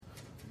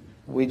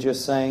We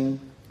just sang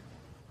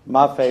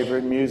my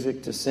favorite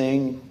music to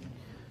sing,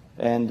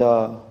 and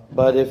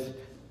but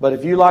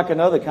if you like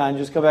another kind,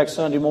 just come back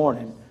Sunday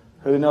morning.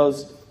 Who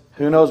knows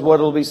what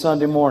it'll be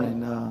Sunday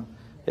morning?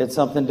 It's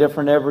something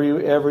different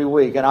every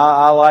week, and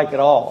I like it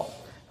all.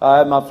 I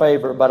have my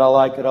favorite, but I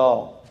like it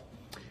all.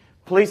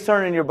 Please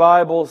turn in your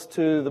Bibles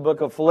to the book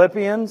of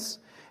Philippians,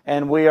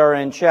 and we are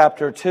in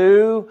chapter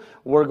 2.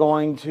 We're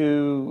going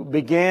to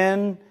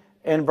begin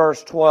in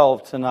verse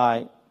 12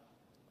 tonight.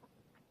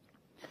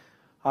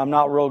 I'm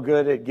not real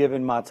good at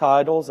giving my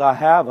titles. I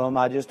have them,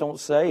 I just don't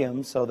say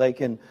them so they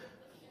can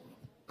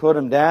put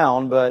them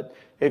down. But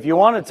if you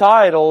want a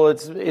title,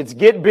 it's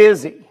Get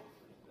Busy.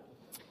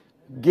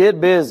 Get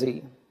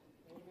busy.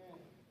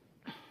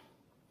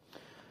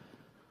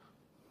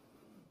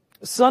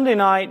 Sunday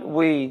night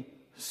we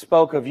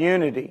spoke of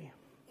unity.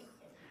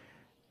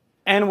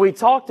 And we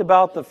talked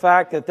about the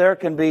fact that there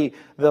can be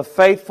the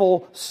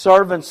faithful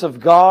servants of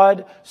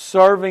God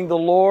serving the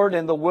Lord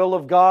and the will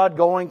of God,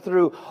 going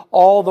through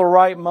all the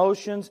right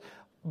motions.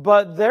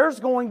 But there's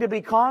going to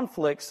be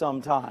conflict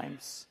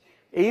sometimes.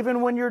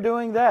 Even when you're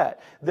doing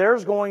that,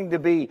 there's going to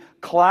be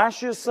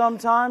clashes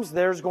sometimes.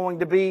 There's going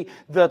to be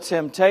the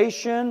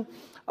temptation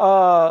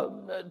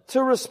to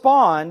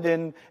respond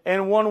in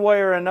one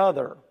way or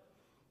another.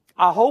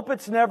 I hope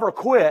it's never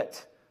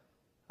quit.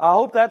 I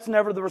hope that's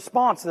never the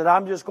response, that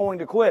I'm just going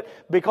to quit,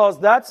 because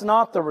that's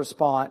not the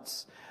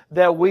response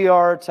that we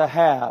are to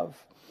have.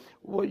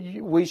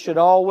 We should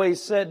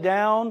always sit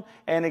down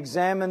and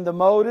examine the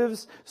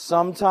motives.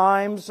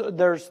 Sometimes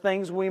there's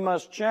things we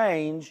must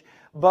change,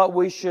 but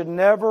we should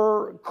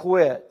never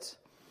quit.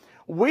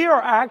 We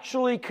are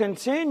actually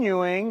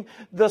continuing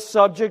the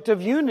subject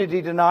of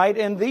unity tonight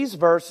in these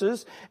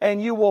verses,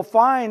 and you will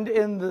find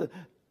in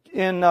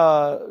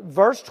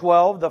verse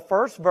 12, the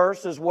first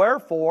verse is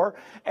wherefore,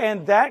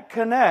 and that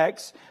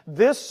connects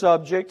this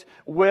subject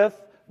with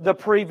the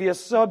previous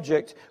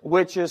subject,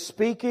 which is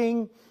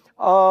speaking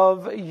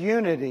of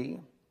unity.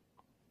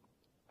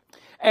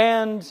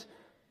 And,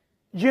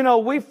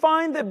 we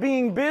find that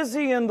being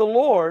busy in the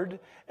Lord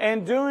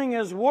and doing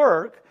His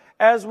work,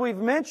 as we've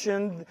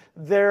mentioned,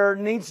 there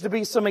needs to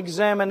be some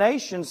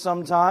examination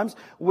sometimes.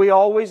 We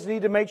always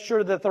need to make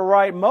sure that the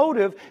right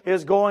motive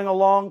is going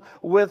along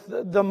with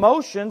the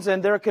motions,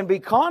 and there can be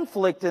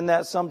conflict in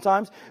that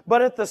sometimes.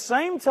 But at the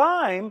same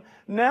time,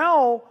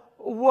 now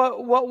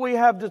what we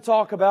have to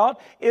talk about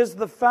is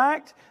the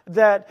fact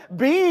that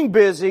being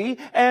busy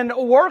and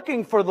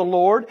working for the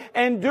Lord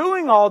and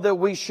doing all that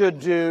we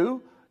should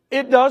do,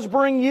 it does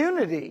bring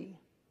unity.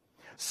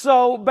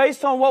 So,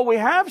 based on what we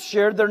have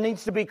shared, there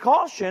needs to be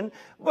caution,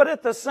 but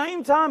at the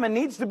same time, it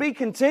needs to be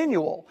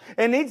continual.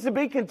 It needs to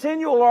be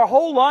continual our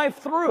whole life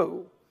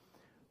through,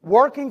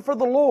 working for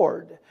the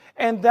Lord.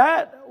 And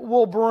that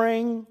will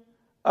bring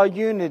a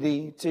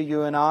unity to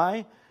you and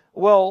I.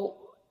 Well,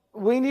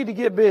 we need to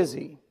get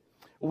busy.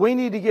 We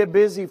need to get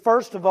busy,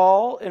 first of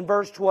all, in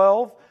verse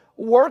 12,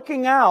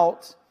 working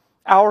out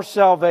our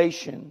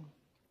salvation.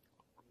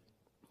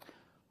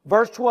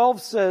 Verse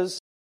 12 says,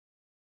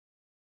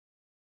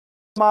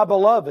 my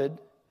beloved,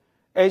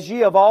 as ye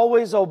have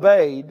always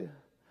obeyed,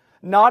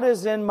 not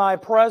as in my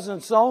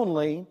presence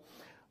only,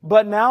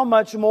 but now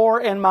much more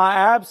in my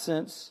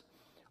absence,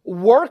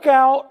 work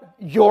out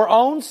your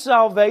own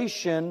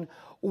salvation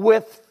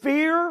with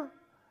fear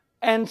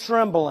and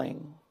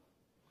trembling.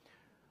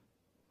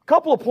 A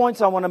couple of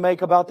points I want to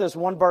make about this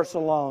one verse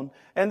alone.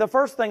 And the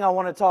first thing I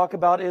want to talk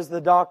about is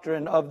the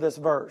doctrine of this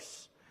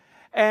verse.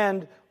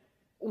 And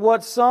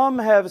what some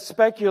have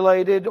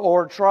speculated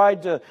or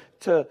tried to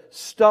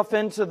stuff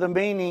into the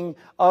meaning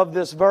of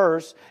this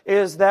verse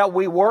is that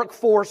we work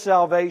for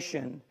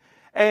salvation.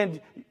 And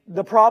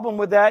the problem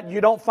with that, you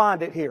don't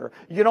find it here.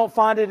 You don't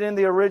find it in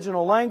the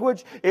original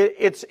language.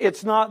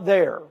 It's not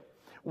there.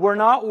 We're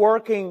not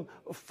working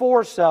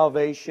for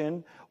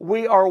salvation.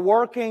 We are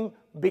working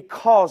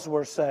because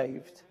we're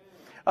saved.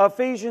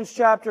 Ephesians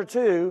chapter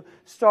 2,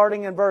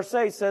 starting in verse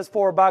 8, says,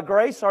 for by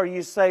grace are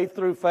you saved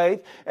through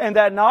faith, and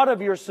that not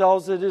of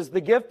yourselves, it is the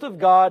gift of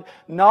God,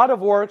 not of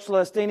works,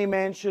 lest any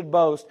man should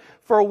boast.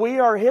 For we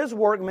are His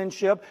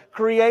workmanship,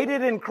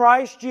 created in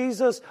Christ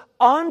Jesus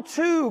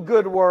unto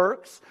good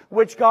works,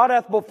 which God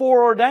hath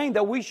before ordained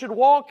that we should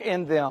walk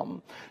in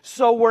them.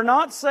 So we're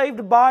not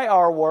saved by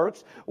our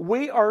works.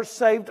 We are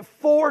saved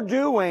for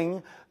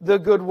doing the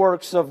good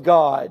works of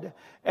God.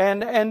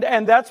 And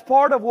that's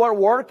part of what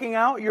working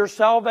out your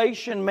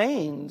salvation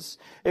means.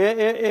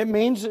 It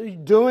means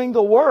doing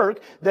the work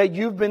that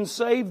you've been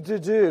saved to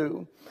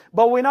do.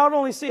 But we not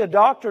only see a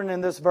doctrine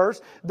in this verse,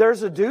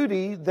 there's a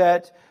duty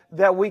that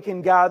we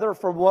can gather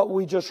from what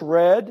we just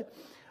read.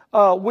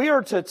 We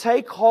are to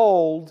take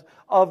hold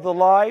of the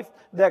life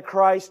that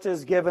Christ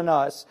has given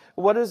us.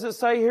 What does it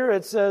say here?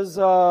 It says,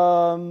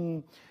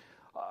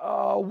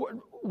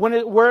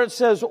 where it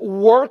says,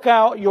 work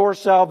out your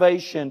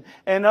salvation.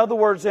 In other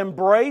words,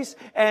 embrace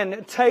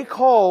and take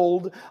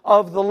hold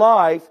of the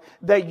life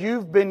that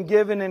you've been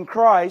given in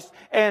Christ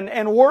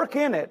and work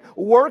in it.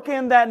 Work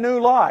in that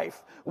new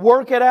life.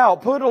 Work it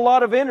out. Put a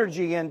lot of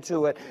energy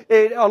into it.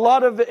 A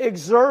lot of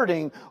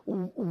exerting.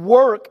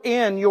 Work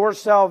in your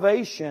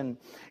salvation.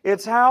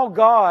 It's how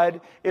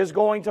God is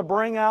going to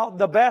bring out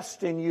the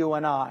best in you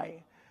and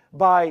I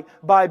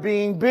by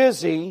being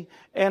busy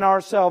in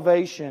our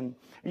salvation.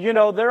 You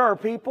know, there are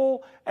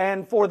people,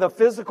 and for the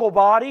physical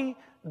body,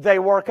 they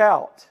work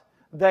out.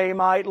 They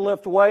might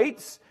lift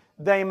weights.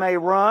 They may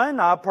run.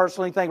 I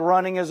personally think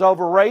running is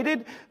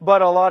overrated,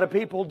 but a lot of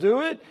people do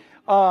it.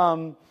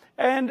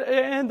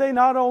 And they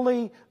not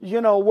only,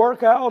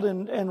 work out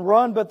and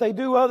run, but they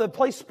do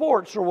play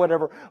sports or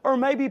whatever. Or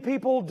maybe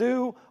people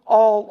do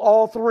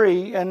all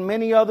three and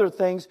many other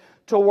things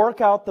to work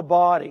out the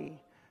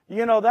body.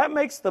 That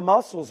makes the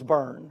muscles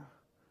burn.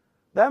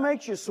 That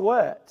makes you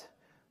sweat.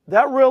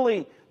 That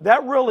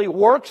really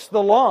works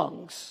the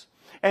lungs.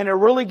 And it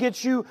really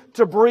gets you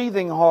to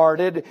breathing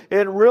hard. It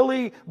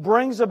really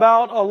brings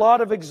about a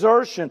lot of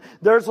exertion.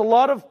 There's a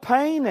lot of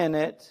pain in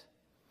it.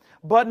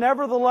 But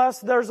nevertheless,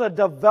 there's a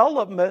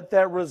development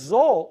that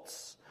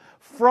results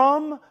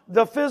from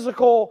the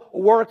physical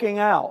working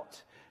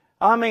out.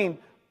 I mean,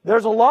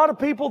 there's a lot of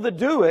people that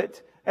do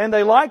it, and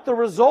they like the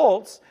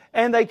results,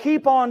 and they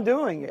keep on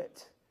doing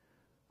it.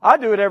 I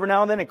do it every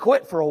now and then and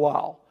quit for a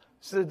while.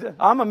 So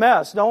I'm a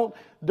mess. Don't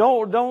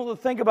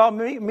think about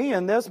me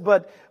in this,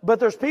 but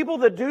there's people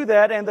that do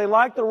that, and they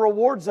like the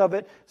rewards of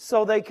it,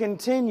 so they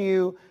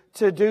continue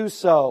to do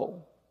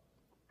so.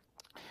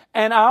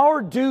 And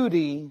our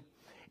duty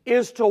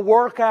is to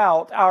work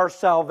out our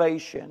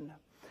salvation.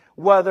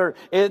 Whether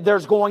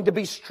there's going to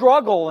be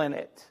struggle in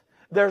it.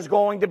 There's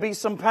going to be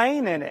some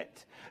pain in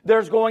it.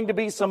 There's going to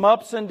be some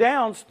ups and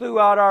downs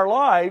throughout our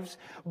lives.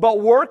 But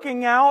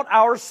working out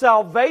our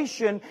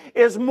salvation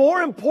is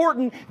more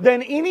important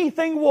than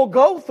anything we'll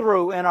go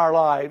through in our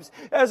lives.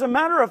 As a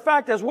matter of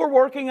fact, as we're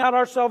working out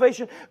our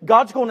salvation,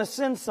 God's going to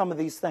send some of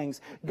these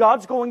things.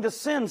 God's going to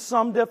send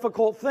some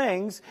difficult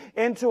things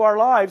into our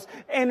lives.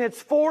 And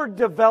it's for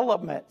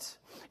development.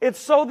 It's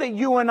so that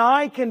you and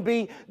I can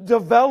be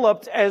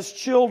developed as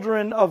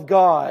children of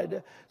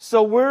God.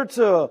 So we're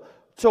to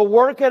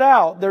work it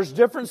out. There's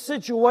different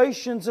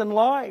situations in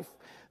life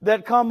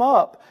that come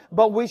up,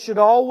 but we should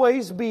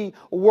always be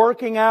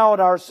working out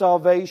our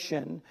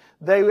salvation.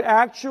 They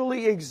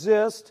actually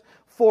exist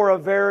for a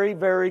very,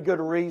 very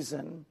good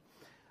reason.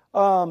 We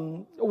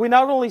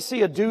not only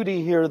see a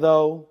duty here,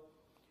 though,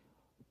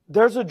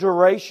 there's a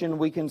duration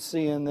we can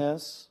see in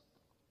this.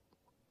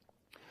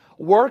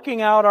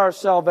 Working out our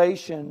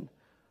salvation,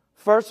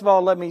 first of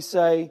all, let me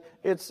say,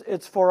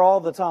 it's for all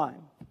the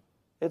time.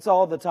 It's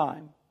all the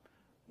time.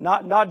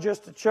 Not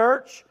just at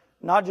church,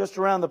 not just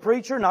around the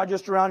preacher, not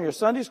just around your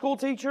Sunday school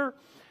teacher.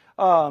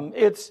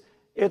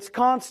 It's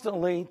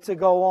constantly to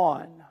go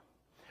on.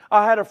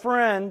 I had a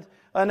friend,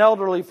 an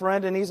elderly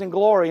friend, and he's in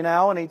glory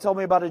now, and he told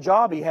me about a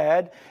job he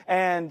had,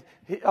 and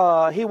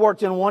he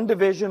worked in one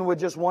division with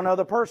just one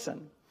other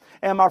person.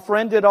 And my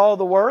friend did all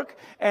the work,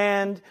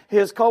 and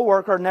his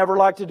coworker never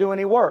liked to do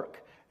any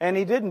work. And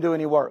he didn't do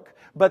any work.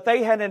 But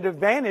they had an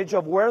advantage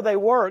of where they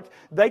worked.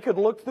 They could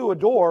look through a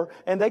door,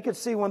 and they could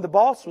see when the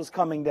boss was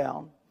coming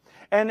down.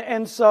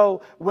 And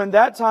so when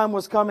that time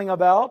was coming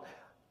about,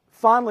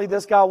 finally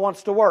this guy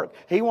wants to work.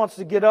 He wants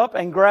to get up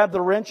and grab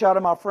the wrench out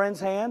of my friend's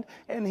hand,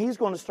 and he's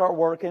going to start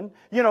working.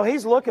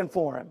 He's looking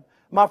for him.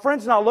 My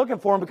friend's not looking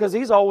for him because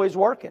he's always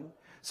working.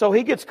 So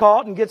he gets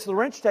caught and gets the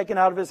wrench taken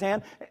out of his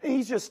hand.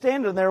 He's just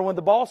standing there when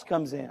the boss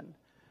comes in.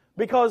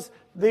 Because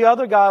the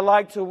other guy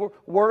liked to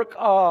work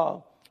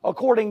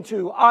according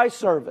to eye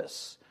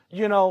service,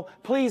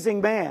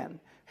 pleasing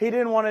man. He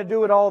didn't want to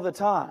do it all the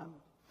time.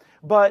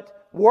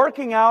 But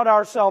working out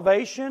our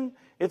salvation,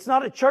 it's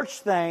not a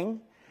church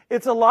thing.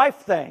 It's a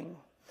life thing.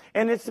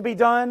 And it's to be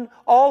done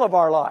all of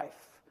our life.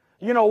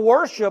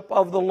 Worship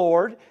of the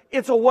Lord,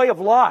 it's a way of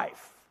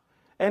life.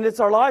 And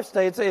it's our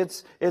lifestyle.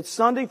 It's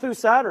Sunday through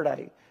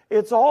Saturday.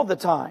 It's all the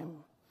time.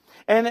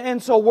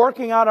 And so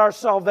working out our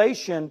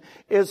salvation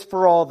is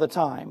for all the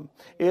time.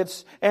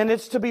 It's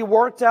to be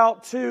worked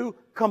out to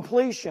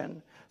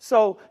completion.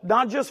 So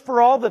not just for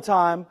all the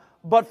time,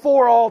 but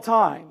for all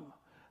time.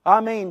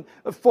 I mean,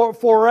 for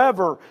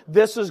forever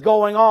this is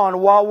going on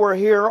while we're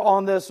here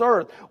on this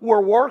earth.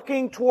 We're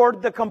working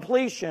toward the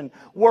completion.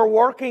 We're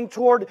working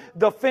toward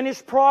the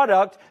finished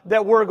product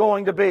that we're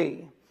going to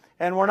be.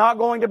 And we're not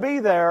going to be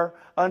there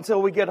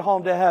until we get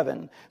home to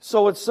heaven.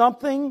 So it's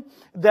something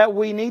that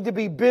we need to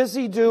be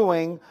busy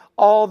doing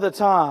all the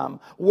time.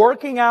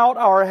 Working out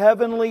our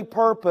heavenly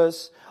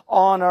purpose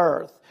on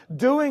earth.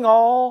 Doing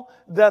all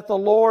that the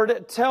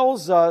Lord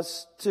tells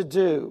us to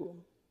do.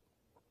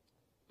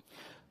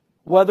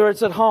 Whether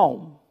it's at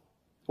home,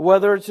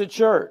 whether it's at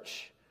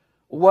church,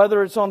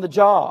 whether it's on the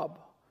job,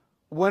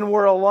 when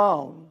we're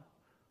alone,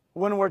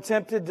 when we're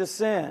tempted to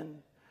sin,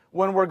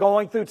 when we're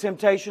going through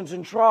temptations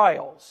and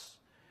trials.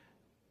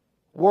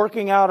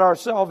 Working out our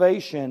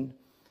salvation,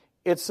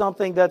 it's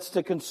something that's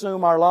to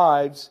consume our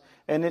lives,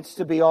 and it's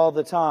to be all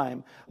the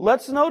time.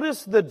 Let's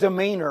notice the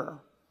demeanor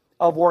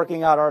of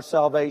working out our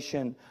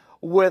salvation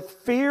with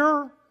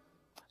fear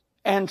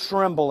and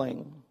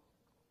trembling.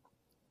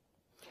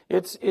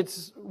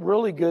 It's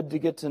really good to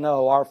get to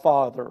know our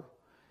Father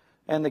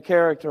and the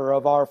character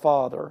of our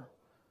Father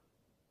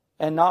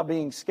and not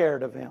being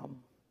scared of Him.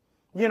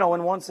 You know,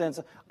 in one sense,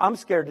 I'm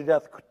scared to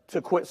death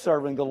to quit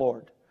serving the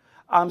Lord.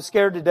 I'm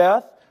scared to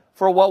death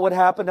for what would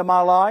happen to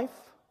my life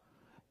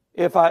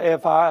if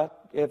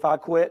I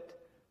quit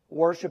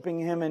worshiping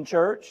Him in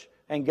church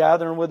and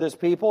gathering with His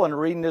people and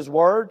reading His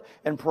Word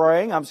and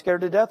praying. I'm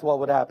scared to death what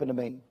would happen to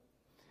me.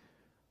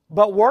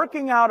 But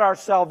working out our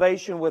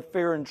salvation with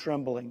fear and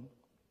trembling.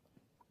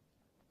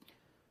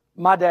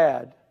 My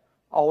dad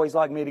always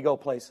liked me to go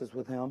places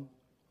with him.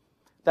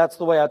 That's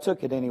the way I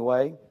took it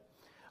anyway.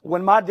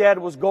 When my dad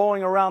was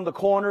going around the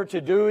corner to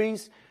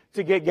Dewey's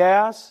to get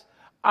gas,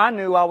 I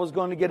knew I was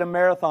going to get a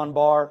Marathon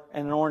bar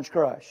and an Orange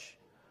Crush.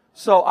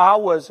 So I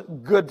was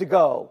good to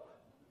go.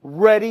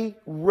 Ready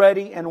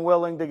and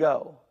willing to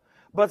go.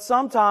 But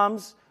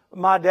sometimes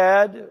my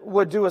dad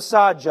would do a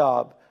side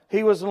job.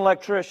 He was an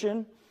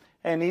electrician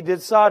and he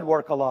did side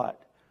work a lot.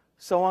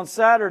 So on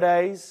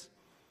Saturdays,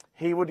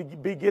 he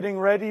would be getting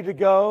ready to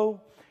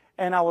go,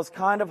 and I was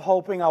kind of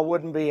hoping I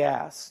wouldn't be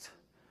asked.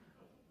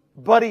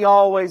 But he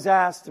always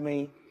asked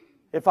me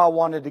if I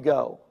wanted to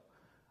go.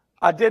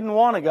 I didn't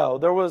want to go.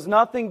 There was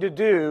nothing to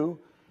do.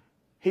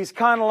 He's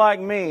kind of like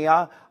me.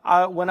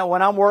 When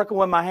I'm working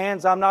with my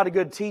hands, I'm not a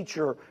good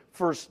teacher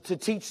to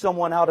teach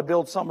someone how to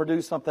build something or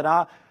do something.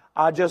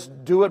 I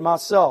just do it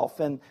myself.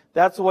 And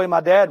that's the way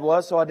my dad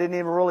was, so I didn't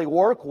even really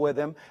work with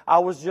him. I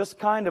was just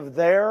kind of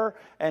there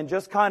and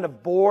just kind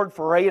of bored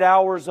for 8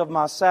 hours of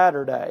my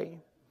Saturday.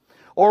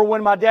 Or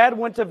when my dad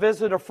went to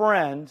visit a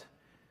friend,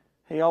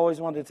 he always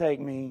wanted to take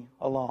me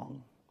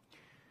along.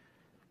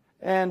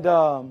 And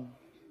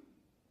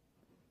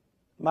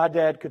my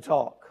dad could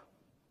talk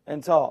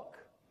and talk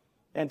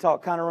and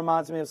talk. Kind of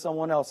reminds me of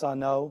someone else I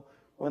know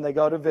when they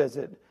go to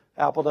visit.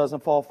 Apple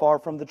doesn't fall far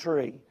from the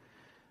tree.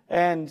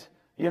 And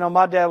you know,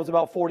 my dad was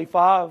about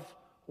 45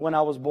 when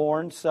I was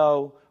born,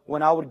 so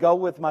when I would go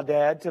with my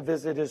dad to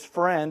visit his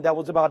friend that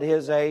was about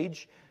his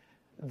age,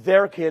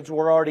 their kids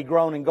were already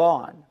grown and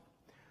gone.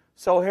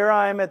 So here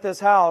I am at this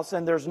house,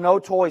 and there's no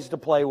toys to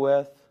play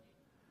with.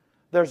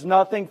 There's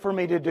nothing for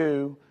me to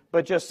do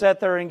but just sit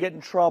there and get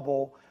in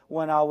trouble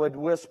when I would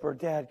whisper,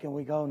 "Dad, can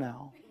we go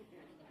now?"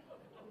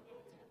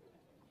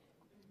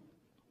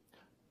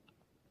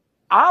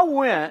 I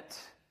went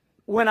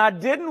when I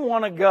didn't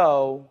want to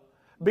go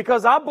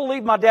because I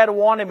believed my dad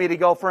wanted me to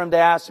go for him to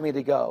ask me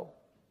to go.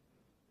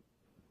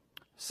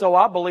 So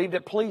I believed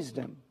it pleased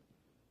him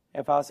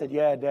if I said,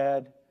 "Yeah,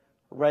 Dad,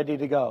 ready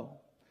to go."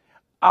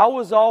 I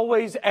was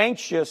always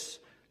anxious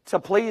to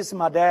please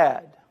my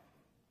dad.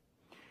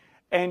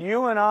 And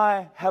you and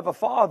I have a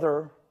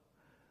Father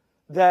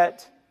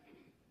that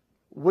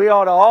we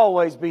ought to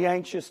always be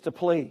anxious to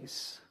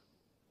please.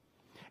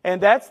 And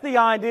that's the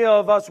idea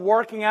of us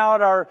working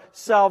out our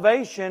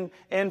salvation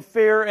in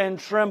fear and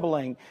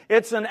trembling.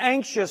 It's an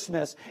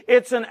anxiousness.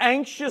 It's an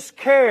anxious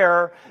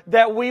care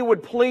that we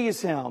would please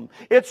Him.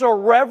 It's a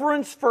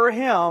reverence for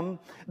Him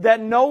that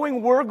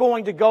knowing we're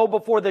going to go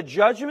before the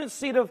judgment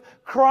seat of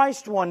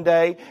Christ one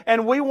day,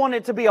 and we want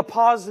it to be a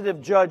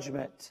positive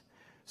judgment.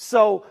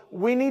 So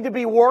we need to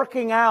be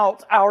working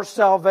out our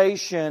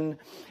salvation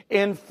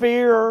in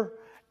fear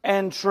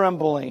and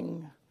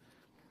trembling.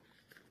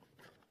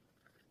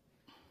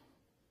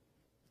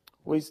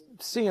 We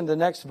see in the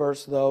next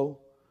verse, though,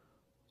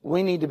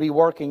 we need to be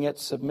working at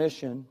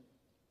submission.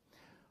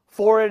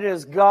 For it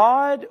is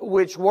God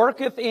which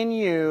worketh in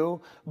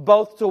you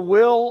both to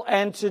will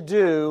and to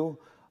do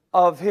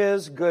of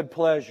His good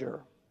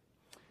pleasure.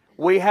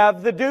 We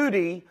have the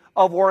duty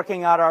of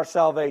working out our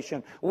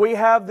salvation. We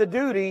have the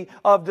duty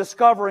of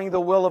discovering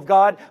the will of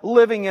God,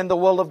 living in the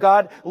will of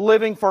God,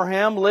 living for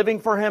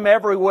Him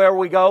everywhere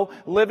we go,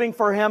 living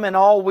for Him in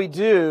all we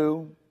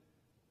do.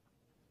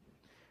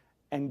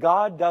 And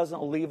God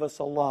doesn't leave us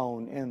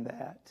alone in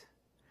that.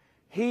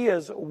 He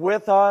is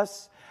with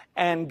us,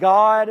 and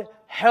God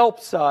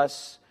helps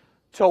us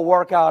to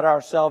work out our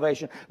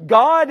salvation.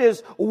 God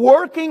is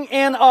working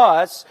in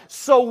us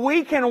so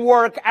we can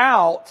work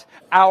out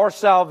our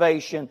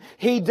salvation.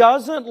 He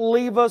doesn't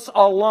leave us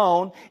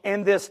alone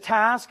in this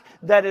task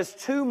that is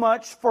too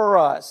much for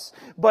us.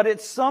 But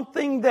it's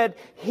something that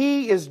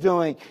He is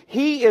doing.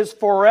 He is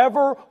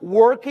forever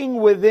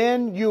working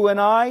within you and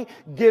I,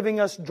 giving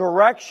us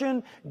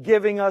direction,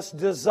 giving us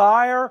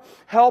desire,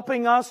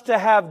 helping us to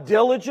have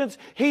diligence.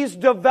 He's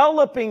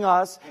developing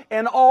us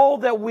in all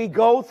that we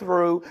go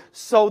through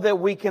so that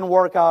we can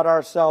work out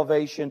our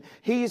salvation.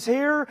 He's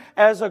here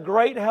as a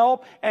great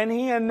help, and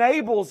He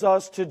enables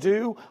us to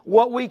do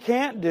what we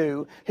can't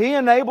do. He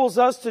enables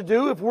us to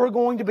do, if we're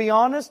going to be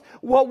honest,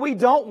 what we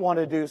don't want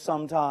to do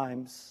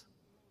sometimes.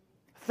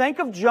 Think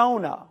of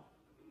Jonah.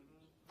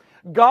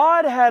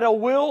 God had a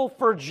will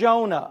for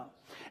Jonah,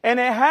 and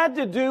it had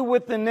to do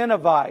with the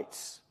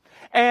Ninevites.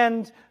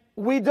 And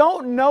we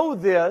don't know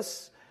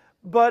this,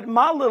 but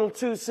my little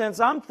 2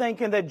 cents, I'm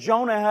thinking that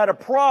Jonah had a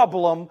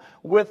problem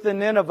with the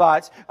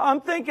Ninevites.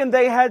 I'm thinking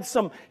they had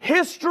some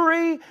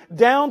history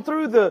down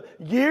through the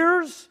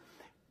years,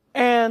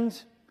 and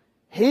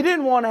he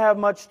didn't want to have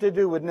much to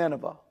do with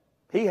Nineveh.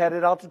 He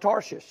headed out to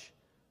Tarshish.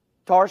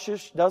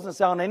 Tarshish doesn't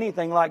sound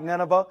anything like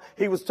Nineveh.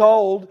 He was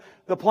told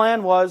the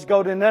plan was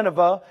go to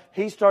Nineveh.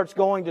 He starts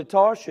going to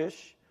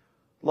Tarshish.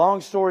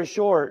 Long story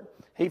short,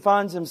 he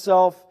finds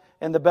himself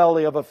in the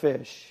belly of a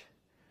fish.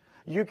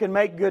 You can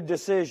make good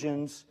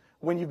decisions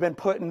when you've been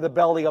put in the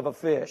belly of a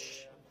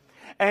fish.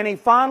 And he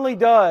finally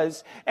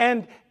does.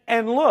 And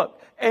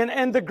look,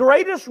 and the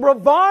greatest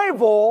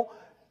revival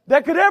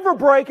that could ever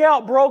broke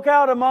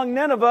out among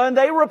Nineveh, and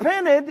they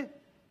repented.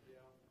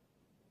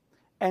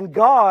 And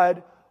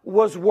God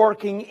was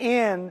working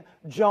in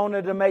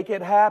Jonah to make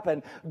it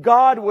happen.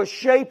 God was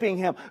shaping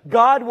him.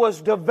 God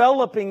was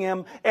developing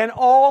him, and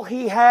all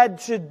he had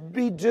to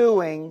be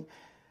doing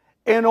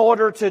in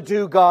order to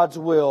do God's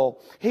will.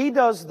 He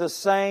does the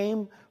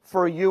same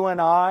for you and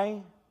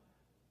I.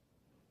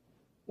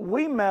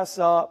 We mess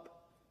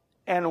up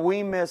and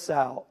we miss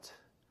out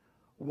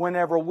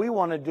whenever we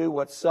want to do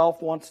what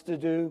self wants to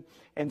do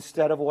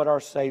instead of what our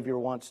Savior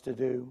wants to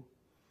do.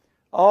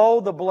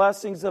 Oh, the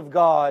blessings of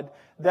God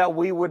that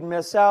we would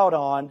miss out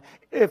on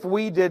if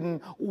we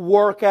didn't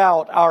work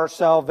out our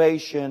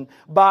salvation.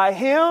 By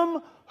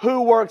Him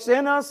who works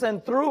in us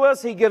and through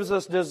us, He gives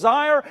us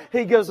desire,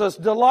 He gives us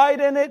delight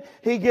in it,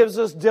 He gives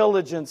us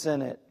diligence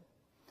in it.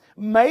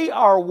 May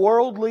our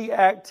worldly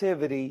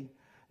activity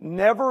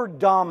never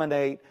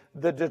dominate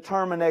the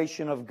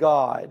determination of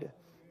God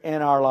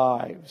in our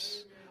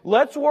lives.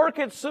 Let's work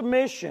at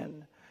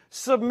submission.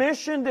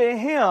 Submission to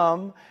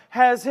Him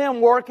has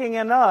Him working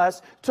in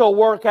us to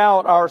work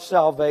out our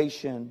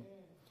salvation.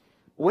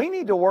 We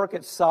need to work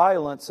at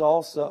silence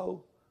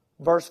also.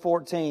 Verse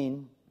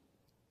 14.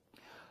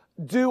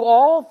 Do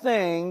all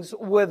things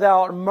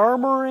without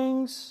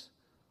murmurings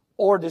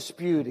or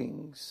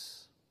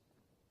disputings.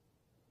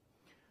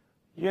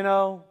 You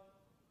know,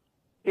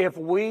 if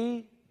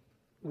we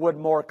would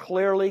more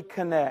clearly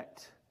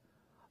connect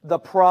the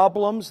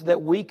problems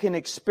that we can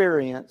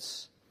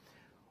experience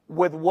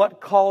with what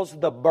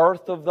caused the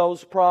birth of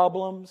those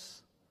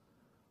problems,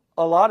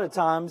 a lot of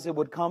times it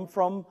would come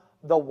from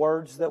the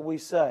words that we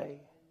say.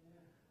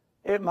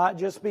 It might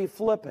just be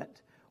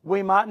flippant.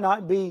 We might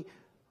not be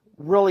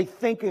really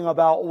thinking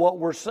about what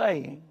we're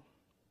saying.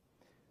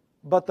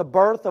 But the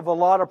birth of a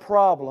lot of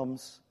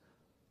problems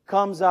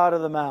comes out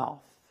of the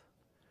mouth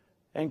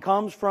and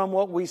comes from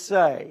what we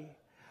say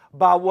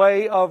by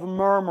way of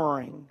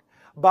murmuring,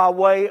 by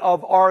way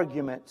of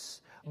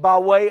arguments, by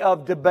way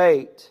of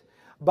debate,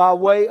 by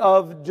way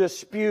of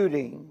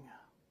disputing.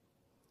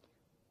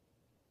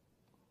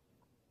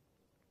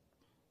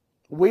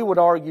 We would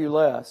argue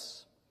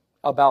less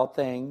about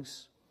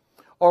things,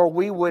 or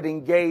we would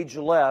engage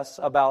less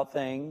about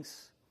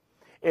things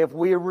if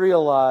we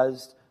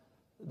realized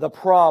the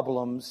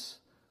problems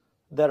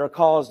that are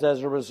caused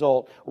as a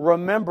result.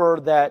 Remember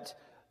that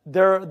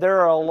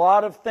there are a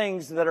lot of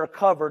things that are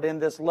covered in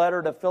this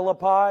letter to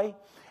Philippi,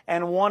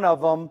 and one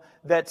of them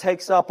that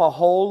takes up a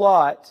whole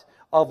lot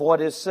of what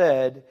is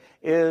said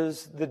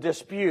is the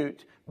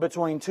dispute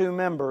between two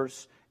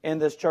members in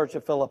this church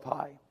of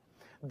Philippi.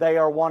 They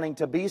are wanting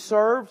to be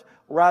served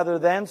rather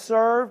than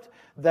served.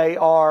 They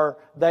are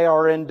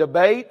in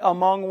debate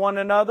among one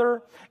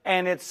another,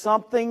 and it's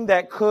something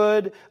that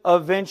could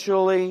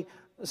eventually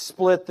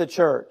split the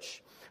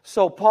church.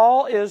 So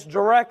Paul is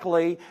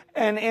directly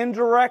and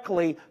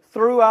indirectly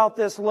throughout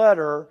this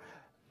letter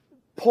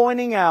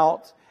pointing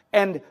out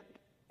and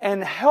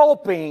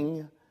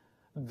helping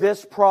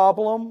this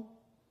problem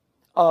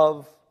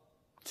of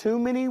too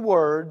many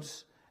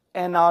words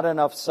and not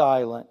enough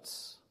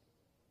silence.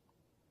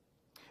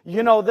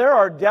 You know, there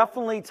are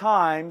definitely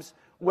times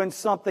when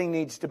something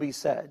needs to be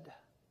said.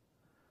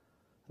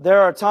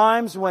 There are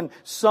times when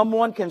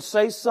someone can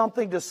say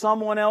something to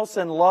someone else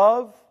in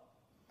love,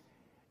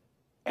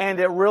 and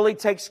it really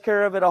takes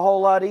care of it a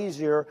whole lot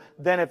easier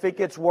than if it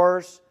gets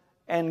worse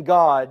and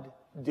God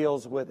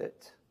deals with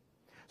it.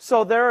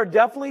 So there are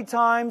definitely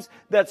times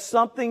that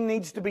something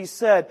needs to be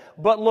said.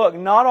 But look,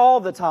 not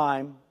all the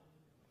time.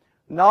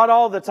 Not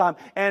all the time.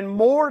 And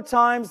more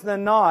times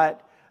than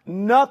not,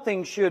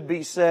 nothing should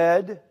be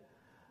said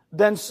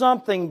than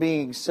something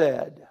being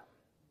said.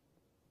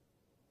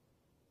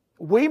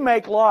 We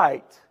make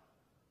light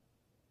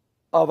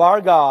of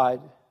our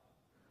God,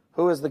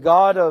 who is the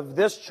God of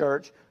this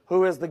church,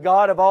 who is the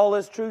God of all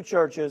His true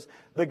churches,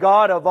 the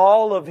God of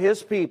all of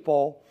His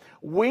people.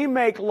 We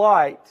make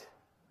light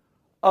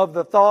of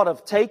the thought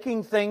of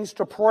taking things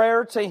to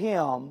prayer to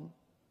Him,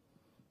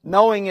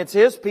 knowing it's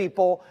His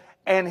people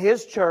and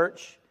His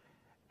church,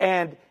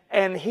 and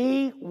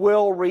He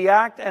will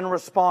react and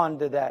respond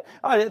to that.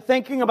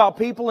 Thinking about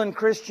people in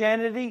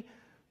Christianity,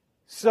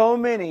 so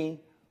many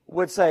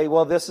would say,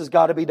 well, this has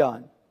got to be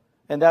done,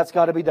 and that's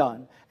got to be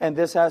done, and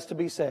this has to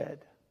be said.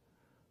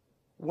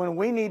 When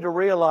we need to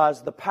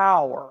realize the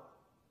power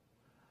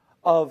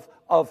of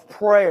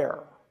prayer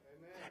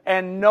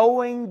and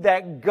knowing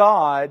that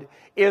God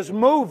is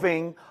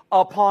moving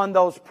upon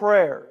those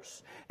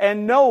prayers,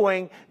 and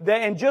knowing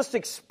that, and just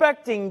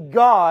expecting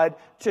God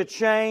to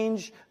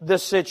change the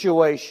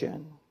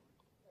situation.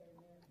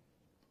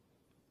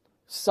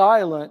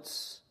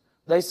 Silence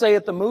They say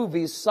at the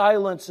movies,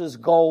 silence is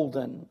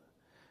golden.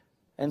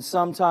 And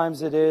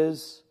sometimes it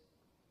is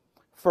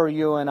for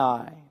you and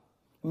I.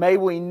 May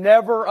we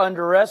never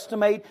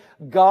underestimate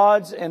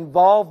God's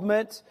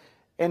involvement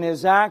in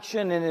His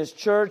action in His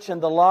church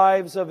and the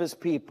lives of His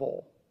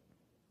people.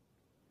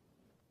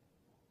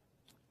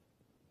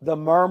 The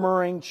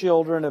murmuring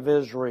children of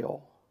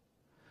Israel.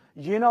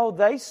 You know,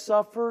 they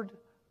suffered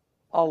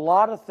a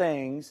lot of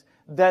things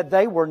that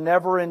they were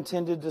never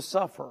intended to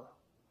suffer.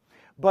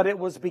 But it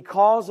was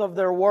because of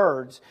their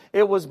words.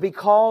 It was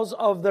because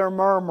of their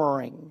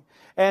murmuring.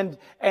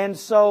 And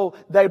so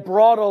they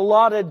brought a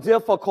lot of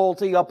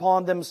difficulty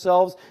upon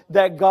themselves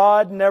that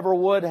God never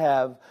would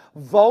have.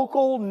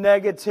 Vocal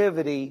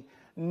negativity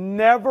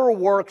never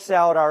works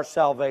out our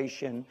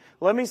salvation.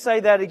 Let me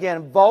say that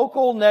again.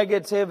 Vocal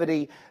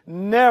negativity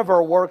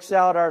never works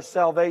out our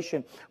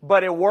salvation,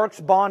 but it works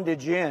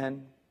bondage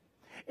in.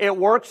 It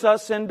works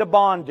us into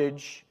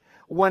bondage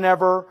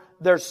whenever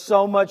there's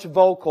so much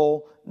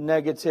vocal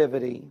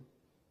negativity.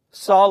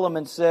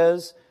 Solomon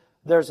says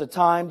there's a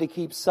time to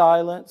keep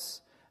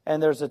silence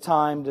and there's a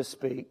time to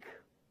speak.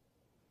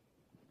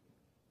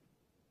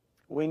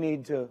 We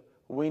need to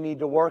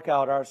work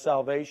out our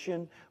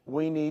salvation.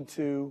 We need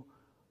to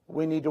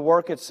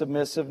work at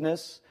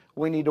submissiveness.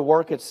 We need to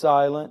work at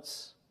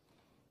silence.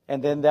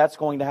 And then that's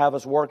going to have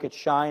us work at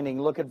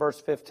shining. Look at verse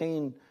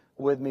 15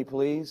 with me,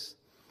 please.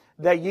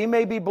 That ye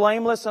may be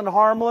blameless and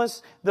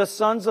harmless, the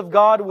sons of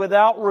God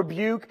without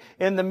rebuke,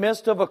 in the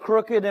midst of a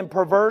crooked and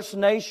perverse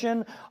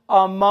nation,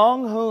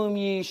 among whom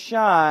ye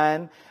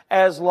shine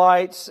as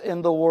lights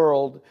in the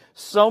world.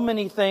 So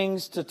many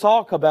things to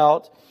talk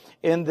about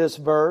in this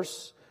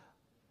verse.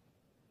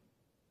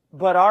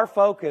 But our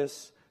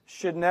focus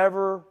should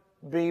never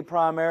be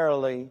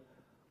primarily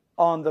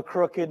on the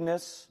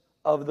crookedness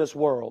of this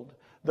world,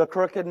 the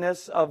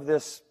crookedness of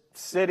this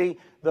city,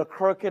 the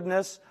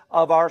crookedness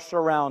of our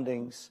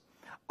surroundings.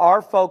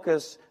 Our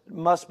focus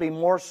must be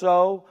more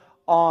so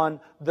on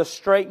the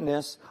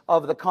straightness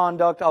of the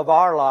conduct of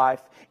our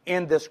life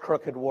in this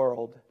crooked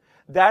world.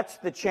 That's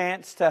the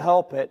chance to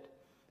help it.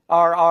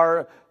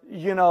 Our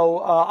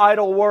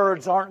idle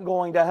words aren't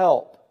going to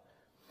help.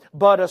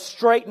 But a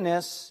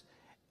straightness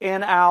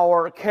in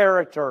our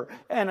character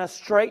and a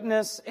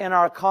straightness in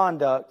our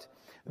conduct,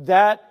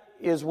 that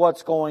is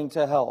what's going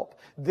to help.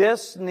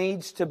 This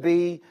needs to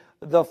be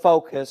the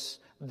focus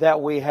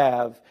that we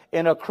have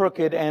in a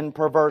crooked and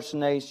perverse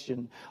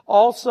nation.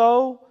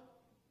 Also,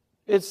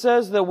 it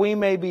says that we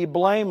may be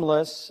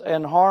blameless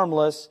and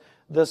harmless,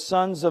 the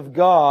sons of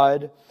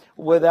God,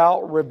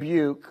 without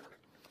rebuke.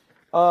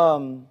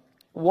 One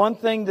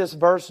thing this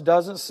verse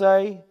doesn't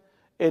say,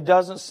 it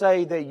doesn't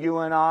say that you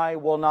and I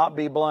will not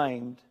be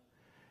blamed.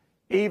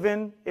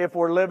 Even if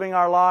we're living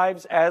our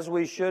lives as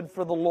we should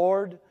for the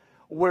Lord,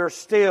 we're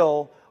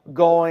still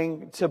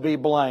going to be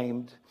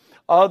blamed.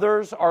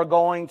 Others are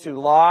going to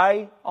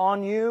lie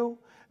on you.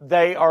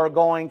 They are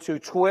going to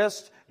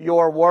twist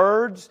your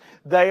words.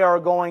 They are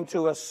going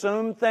to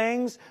assume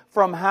things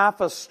from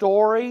half a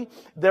story.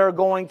 They're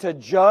going to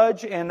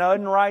judge in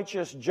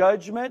unrighteous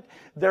judgment.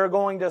 They're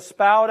going to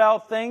spout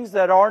out things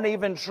that aren't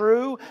even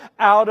true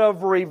out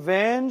of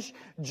revenge.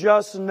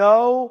 Just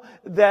know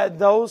that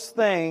those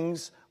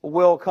things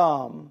will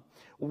come.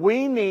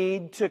 We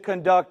need to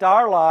conduct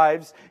our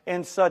lives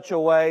in such a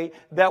way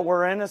that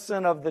we're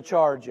innocent of the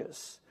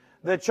charges.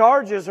 The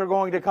charges are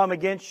going to come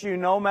against you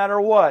no matter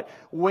what.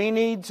 We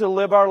need to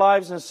live our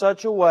lives in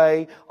such a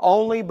way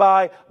only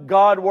by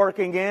God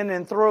working in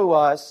and through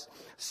us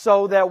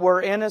so that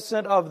we're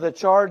innocent of the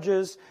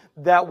charges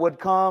that would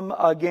come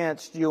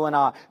against you and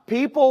I.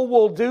 People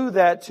will do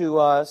that to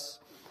us,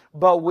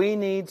 but we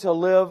need to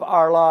live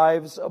our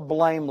lives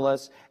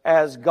blameless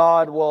as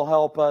God will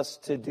help us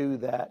to do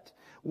that.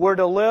 We're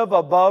to live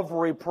above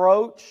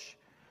reproach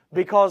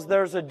because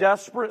there's a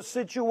desperate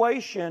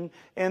situation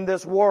in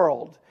this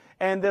world.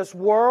 And this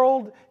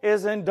world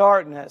is in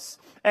darkness.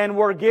 And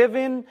we're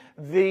given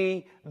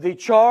the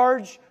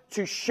charge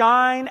to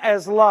shine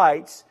as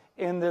lights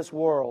in this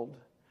world.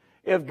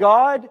 If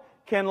God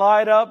can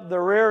light up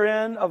the rear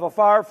end of a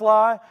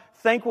firefly,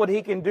 think what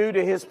He can do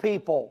to His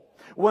people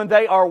when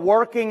they are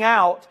working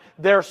out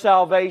their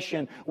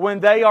salvation,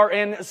 when they are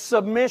in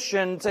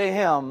submission to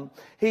Him.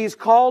 He's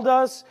called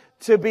us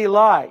to be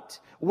light.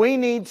 We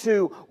need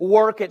to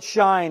work at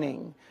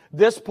shining.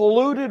 This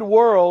polluted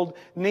world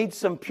needs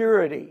some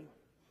purity.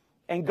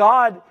 And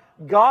God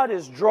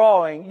is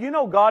drawing,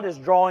 God is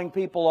drawing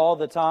people all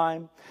the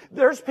time.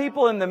 There's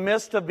people in the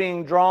midst of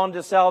being drawn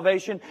to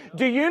salvation.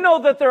 Do you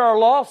know that there are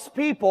lost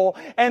people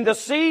and the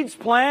seed's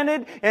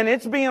planted and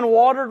it's being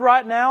watered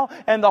right now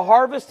and the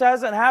harvest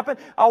hasn't happened?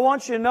 I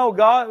want you to know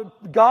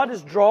God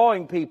is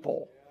drawing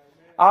people.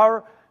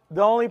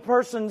 The only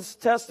person's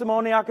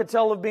testimony I could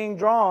tell of being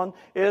drawn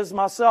is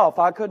myself.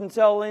 I couldn't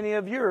tell any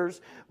of yours,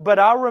 but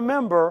I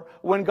remember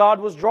when God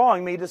was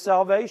drawing me to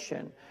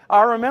salvation.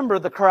 I remember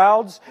the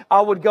crowds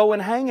I would go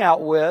and hang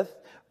out with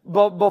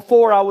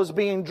before I was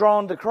being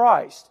drawn to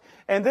Christ.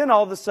 And then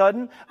all of a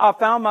sudden, I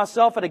found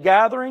myself at a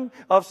gathering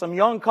of some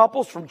young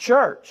couples from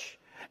church.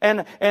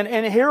 And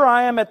here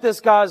I am at this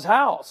guy's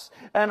house,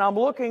 and I'm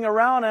looking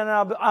around and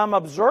I'm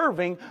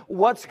observing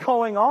what's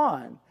going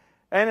on.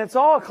 And it's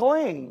all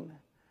clean.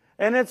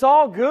 And it's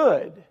all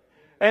good.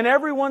 And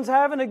everyone's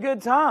having a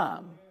good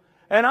time.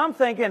 And I'm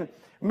thinking,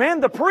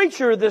 man, the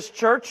preacher of this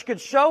church could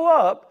show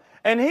up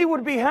and he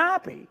would be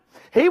happy.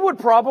 He would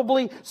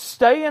probably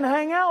stay and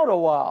hang out a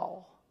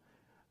while.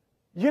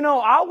 You know,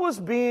 I was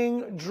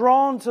being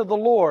drawn to the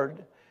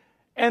Lord.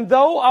 And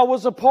though I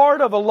was a part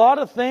of a lot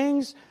of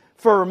things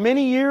for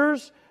many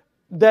years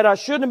that I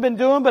shouldn't have been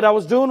doing, but I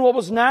was doing what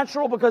was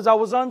natural because I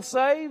was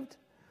unsaved,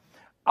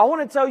 I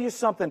want to tell you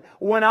something.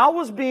 When I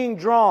was being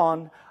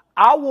drawn,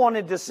 I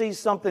wanted to see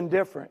something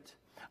different.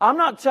 I'm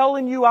not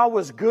telling you I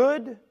was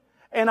good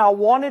and I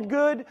wanted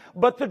good,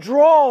 but the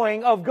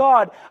drawing of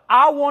God,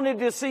 I wanted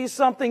to see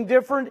something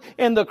different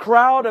in the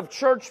crowd of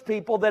church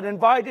people that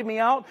invited me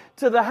out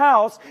to the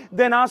house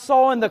than I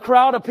saw in the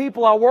crowd of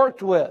people I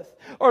worked with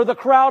or the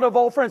crowd of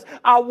old friends.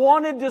 I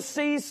wanted to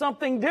see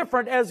something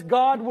different as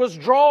God was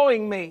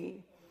drawing me.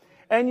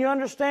 And you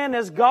understand,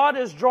 as God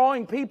is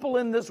drawing people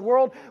in this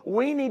world,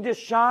 we need to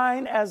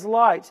shine as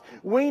lights.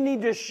 We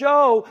need to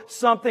show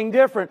something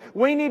different.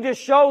 We need to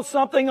show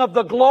something of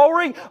the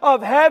glory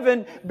of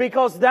heaven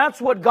because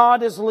that's what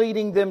God is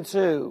leading them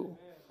to.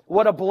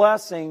 What a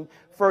blessing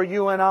for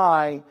you and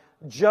I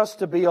just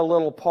to be a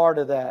little part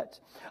of that.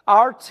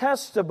 Our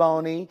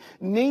testimony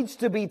needs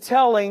to be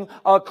telling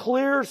a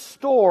clear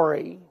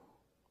story.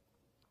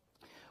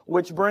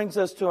 Which brings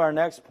us to our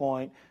next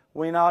point.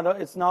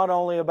 It's not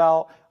only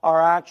about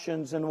our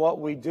actions and what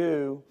we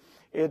do.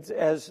 It's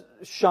as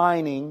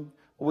shining.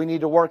 We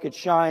need to work at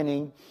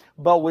shining.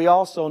 But we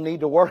also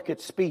need to work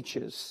at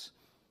speeches.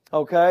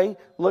 Okay?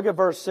 Look at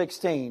verse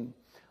 16.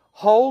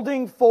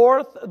 Holding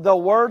forth the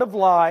word of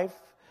life,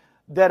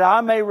 that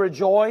I may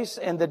rejoice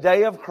in the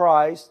day of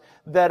Christ,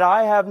 that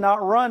I have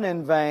not run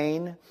in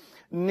vain,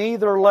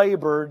 neither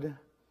labored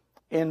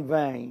in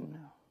vain.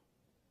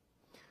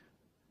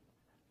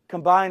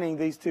 Combining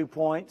these 2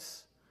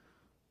 points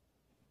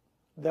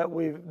that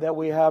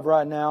we have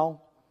right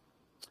now,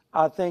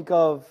 I think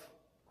of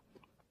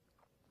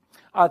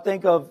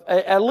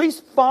at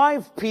least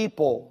 5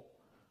 people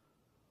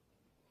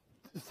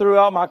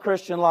throughout my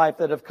Christian life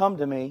that have come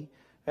to me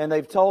and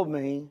they've told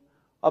me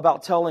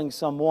about telling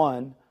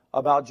someone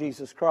about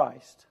Jesus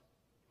Christ.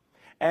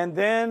 And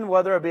then,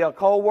 whether it be a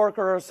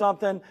coworker or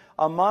something,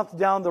 a month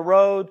down the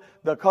road,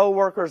 the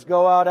coworkers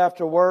go out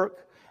after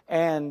work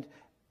and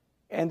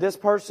this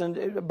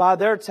person, by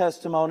their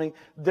testimony,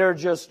 they're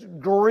just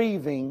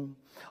grieving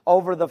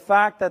over the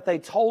fact that they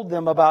told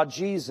them about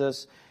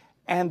Jesus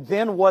and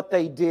then what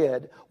they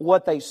did,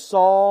 what they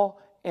saw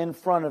in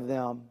front of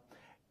them.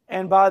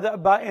 And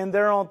in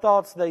their own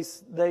thoughts,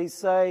 they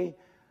say,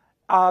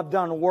 I've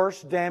done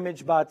worse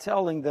damage by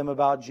telling them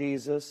about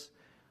Jesus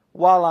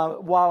while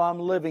I'm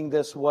living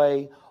this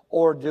way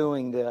or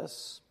doing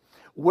this.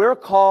 We're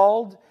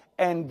called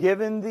and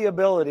given the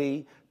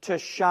ability to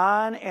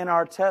shine in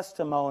our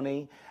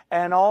testimony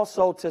and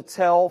also to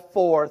tell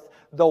forth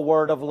the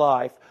word of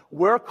life.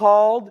 We're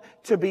called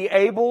to be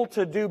able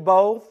to do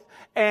both,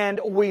 and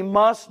we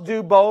must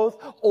do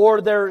both, or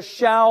there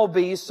shall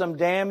be some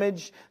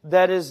damage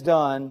that is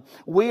done.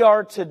 We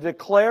are to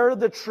declare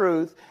the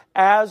truth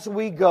as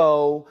we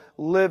go,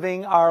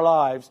 living our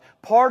lives.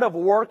 Part of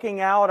working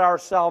out our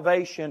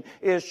salvation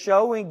is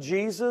showing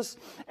Jesus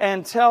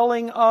and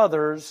telling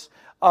others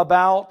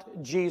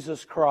about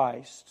Jesus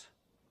Christ.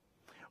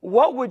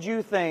 What would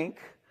you think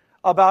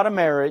about a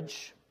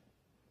marriage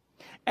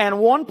and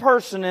one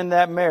person in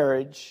that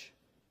marriage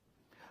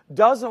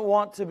doesn't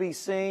want to be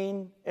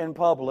seen in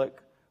public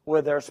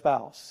with their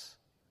spouse?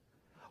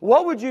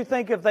 What would you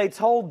think if they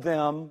told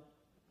them,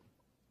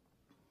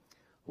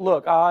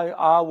 look,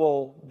 I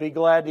will be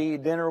glad to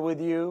eat dinner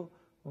with you,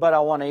 but I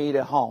want to eat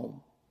at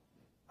home.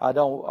 I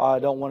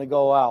don't want to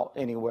go out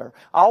anywhere.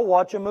 I'll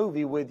watch a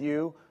movie with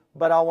you,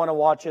 but I want to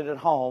watch it at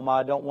home.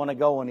 I don't want to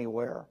go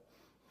anywhere.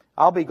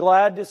 I'll be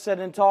glad to sit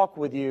and talk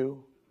with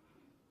you,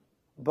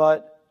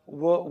 but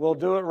we'll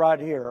do it right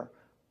here.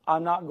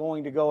 I'm not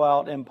going to go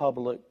out in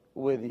public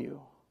with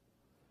you.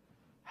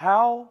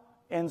 How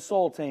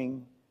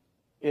insulting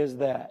is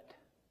that?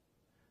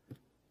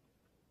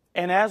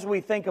 And as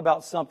we think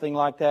about something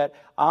like that,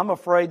 I'm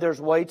afraid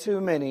there's way too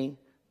many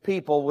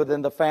people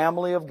within the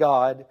family of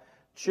God,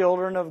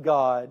 children of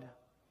God,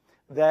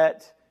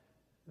 that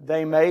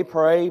they may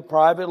pray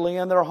privately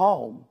in their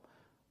home.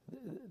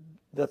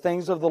 The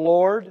things of the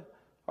Lord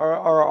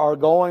are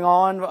going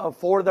on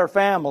for their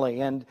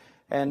family and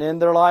in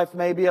their life,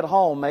 maybe at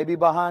home, maybe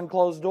behind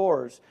closed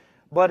doors.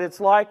 But it's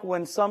like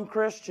when some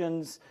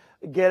Christians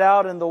get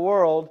out in the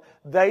world,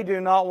 they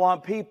do not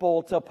want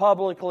people to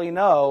publicly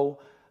know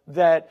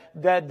that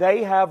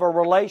they have a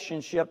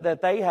relationship,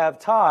 that they have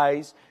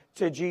ties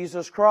to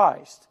Jesus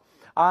Christ.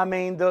 I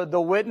mean,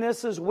 the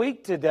witness is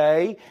weak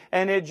today,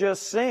 and it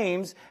just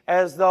seems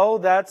as though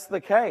that's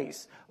the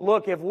case.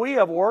 Look, if we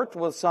have worked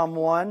with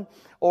someone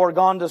or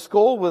gone to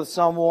school with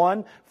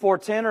someone for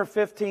 10 or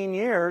 15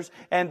 years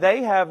and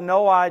they have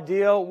no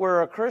idea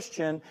we're a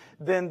Christian,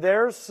 then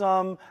there's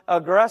some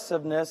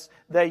aggressiveness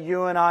that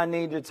you and I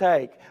need to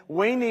take.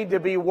 We need to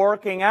be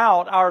working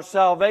out our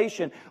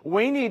salvation.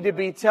 We need to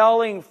be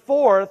telling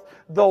forth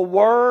the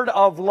word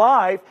of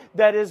life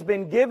that has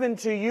been given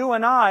to you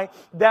and I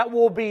that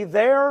will be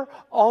their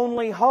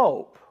only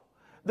hope.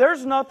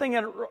 There's nothing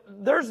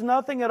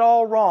at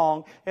all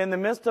wrong in the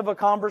midst of a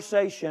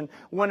conversation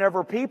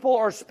whenever people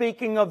are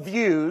speaking of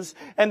views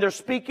and they're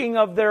speaking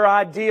of their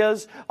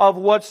ideas of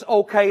what's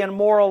okay and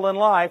moral in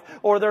life,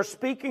 or they're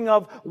speaking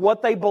of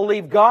what they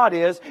believe God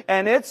is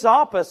and it's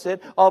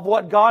opposite of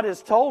what God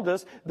has told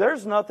us.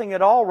 There's nothing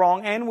at all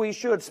wrong, and we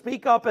should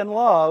speak up in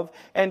love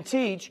and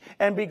teach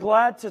and be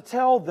glad to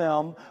tell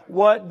them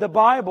what the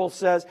Bible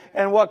says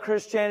and what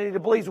Christianity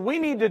believes. We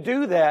need to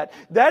do that.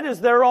 That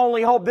is their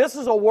only hope. This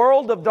is a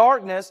world of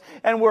darkness,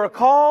 and we're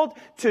called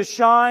to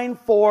shine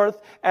forth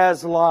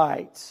as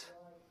lights.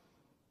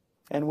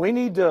 And we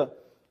need to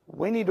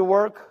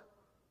work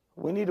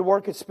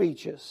at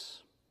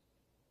speeches.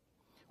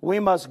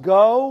 We must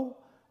go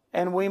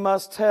and we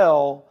must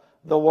tell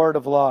the word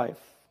of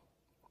life.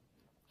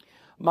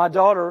 My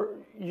daughter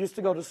used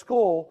to go to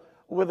school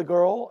with a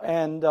girl,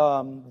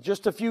 and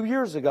just a few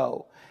years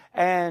ago,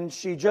 and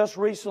she just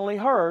recently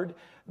heard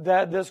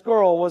that this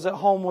girl was at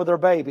home with her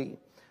baby.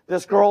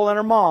 This girl and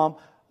her mom,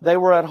 they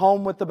were at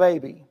home with the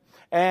baby,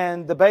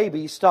 and the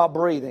baby stopped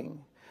breathing.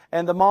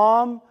 And the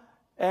mom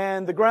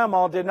and the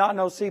grandma did not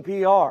know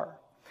CPR.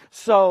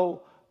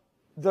 So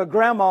the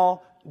grandma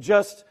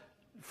just,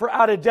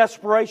 out of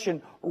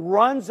desperation,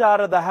 runs out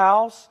of the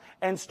house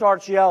and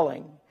starts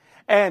yelling,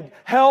 and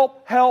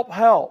help, help,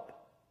 help.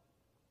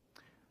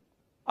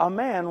 A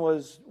man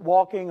was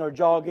walking or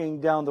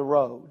jogging down the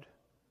road.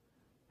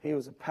 He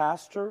was a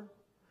pastor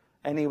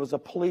and he was a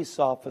police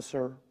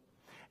officer,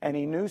 and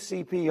he knew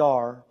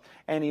CPR,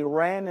 and he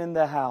ran in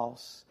the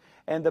house,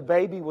 and the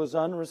baby was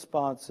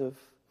unresponsive,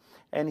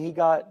 and he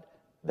got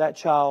that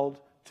child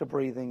to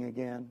breathing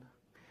again.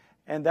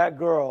 And that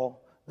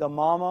girl, the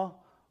mama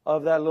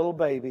of that little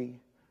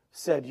baby,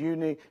 said,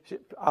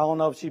 I don't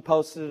know if she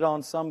posted it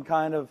on some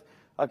kind of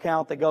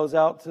account that goes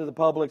out to the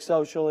public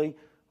socially,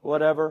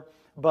 whatever,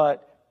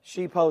 but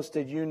she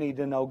posted, you need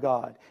to know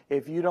God.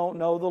 If you don't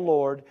know the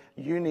Lord,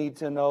 you need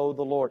to know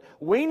the Lord.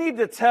 We need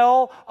to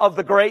tell of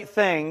the great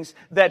things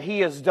that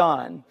He has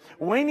done.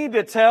 We need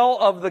to tell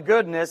of the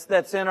goodness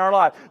that's in our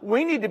life.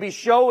 We need to be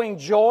showing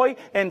joy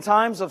in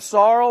times of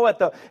sorrow at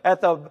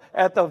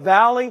the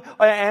valley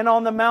and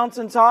on the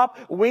mountaintop.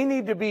 We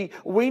need to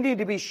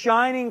be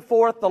shining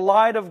forth the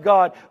light of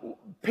God.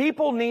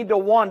 People need to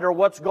wonder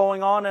what's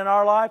going on in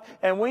our life,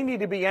 and we need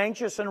to be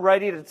anxious and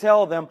ready to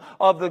tell them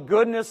of the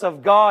goodness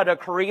of God, a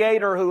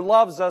Creator who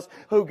loves us,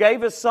 who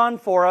gave His Son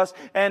for us,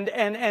 and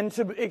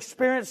to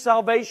experience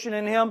salvation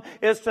in Him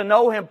is to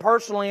know Him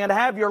personally and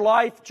have your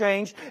life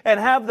changed and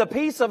have the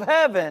peace of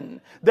heaven.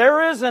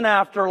 There is an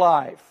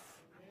afterlife.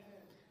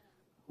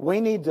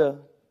 We need to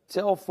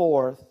tell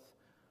forth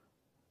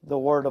the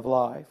word of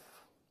life.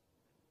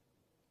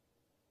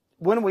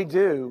 When we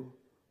do,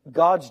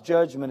 God's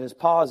judgment is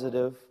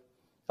positive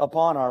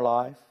upon our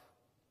life.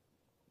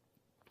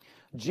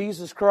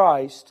 Jesus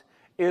Christ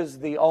is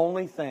the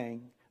only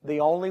thing,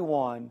 the only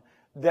one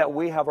that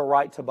we have a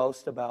right to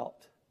boast about.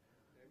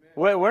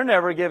 We're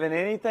never given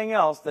anything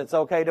else that's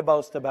okay to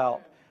boast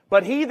about.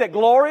 But he that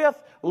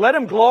glorieth, let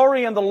him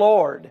glory in the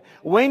Lord.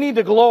 We need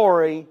to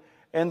glory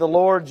in the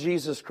Lord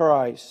Jesus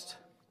Christ.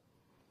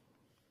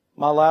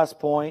 My last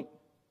point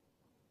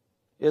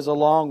is a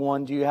long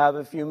one. Do you have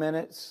a few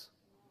minutes?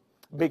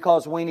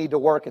 Because we need to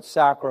work at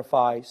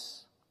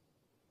sacrifice.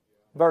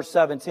 Verse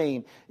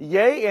 17,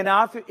 yea, and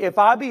if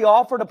I be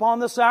offered upon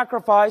the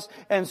sacrifice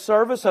and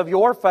service of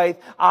your faith,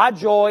 I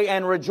joy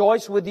and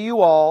rejoice with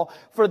you all.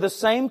 For the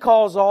same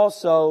cause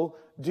also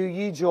do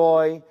ye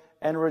joy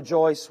and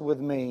rejoice with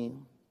me.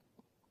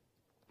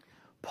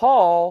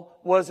 Paul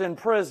was in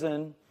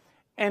prison,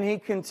 and he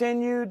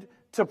continued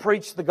to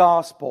preach the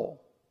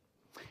gospel.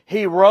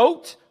 He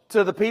wrote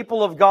to the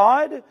people of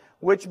God,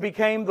 which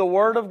became the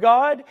Word of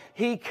God.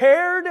 He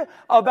cared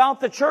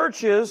about the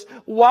churches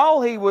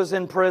while he was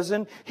in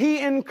prison. He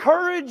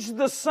encouraged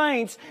the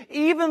saints,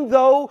 even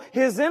though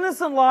his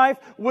innocent life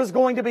was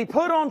going to be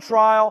put on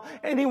trial,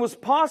 and he was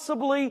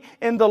possibly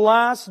in the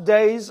last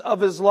days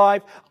of his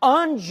life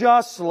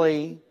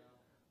unjustly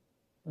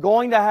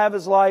going to have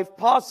his life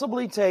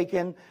possibly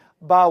taken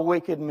by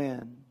wicked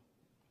men.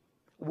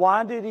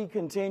 Why did he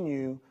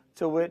continue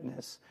to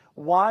witness?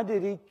 Why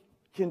did he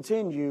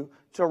continue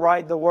to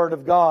write the Word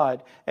of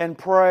God and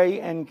pray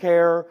and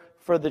care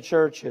for the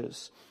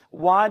churches?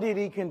 Why did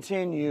he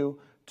continue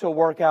to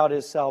work out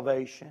his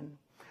salvation?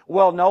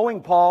 Well,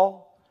 knowing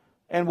Paul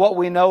and what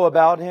we know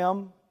about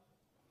him,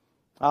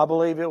 I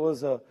believe it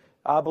was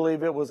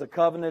a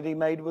covenant he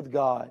made with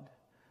God,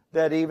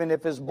 that even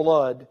if his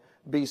blood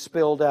be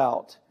spilled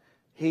out,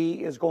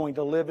 he is going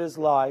to live his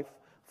life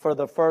for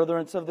the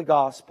furtherance of the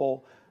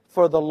gospel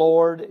for the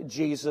Lord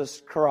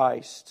Jesus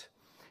Christ.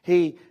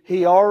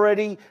 He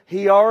already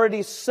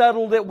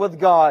settled it with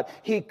God.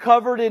 He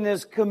covered in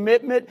His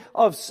commitment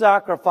of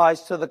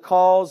sacrifice to the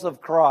cause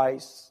of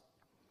Christ.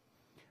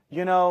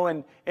 You know,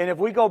 and if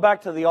we go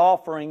back to the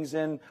offerings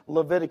in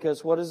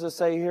Leviticus, what does it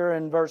say here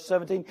in verse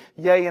 17?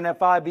 Yea, and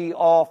if I be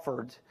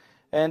offered.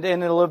 And in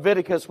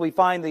Leviticus we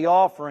find the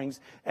offerings.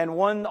 And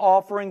one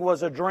offering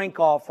was a drink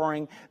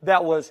offering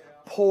that was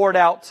poured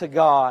out to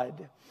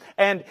God.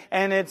 And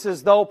it's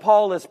as though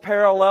Paul is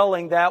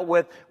paralleling that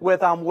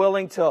with I'm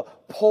willing to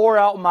pour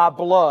out my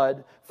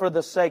blood for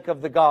the sake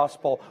of the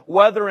gospel.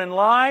 Whether in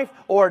life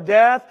or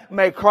death,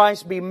 may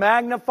Christ be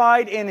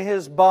magnified in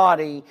His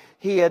body,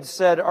 he had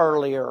said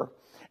earlier.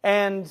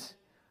 And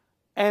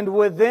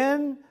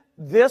within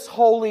this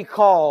holy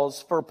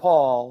cause for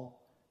Paul,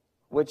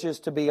 which is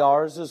to be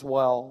ours as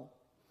well,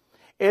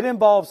 it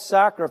involves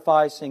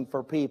sacrificing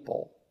for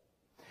people.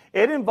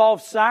 It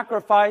involves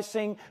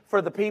sacrificing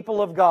for the people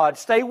of God.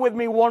 Stay with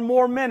me one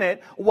more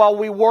minute while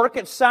we work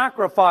at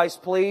sacrifice,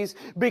 please,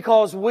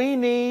 because we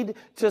need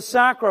to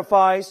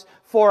sacrifice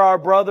for our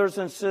brothers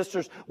and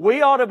sisters.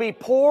 We ought to be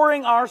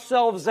pouring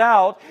ourselves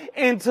out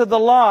into the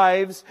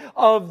lives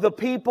of the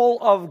people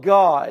of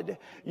God.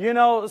 You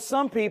know,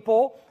 some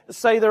people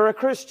say they're a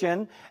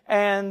Christian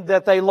and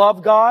that they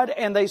love God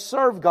and they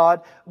serve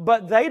God,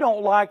 but they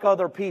don't like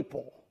other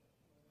people.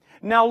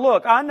 Now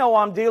look, I know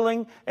I'm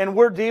dealing and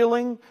we're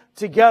dealing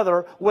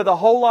together with a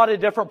whole lot of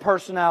different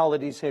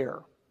personalities here.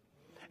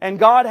 And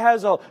God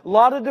has a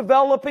lot of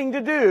developing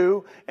to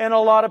do in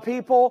a lot of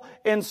people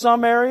in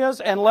some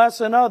areas and less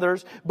in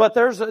others. But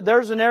there's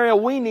an area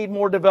we need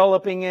more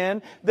developing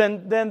in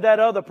than that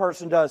other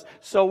person does.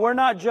 So we're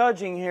not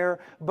judging here,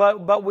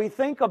 but we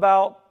think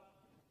about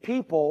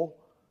people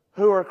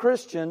who are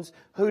Christians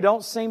who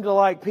don't seem to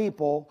like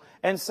people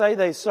and say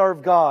they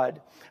serve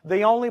God.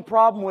 The only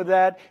problem with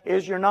that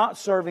is you're not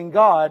serving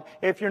God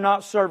if you're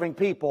not serving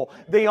people.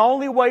 The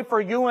only way for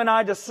you and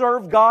I to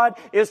serve God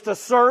is to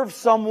serve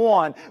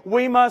someone.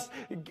 We must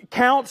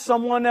count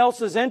someone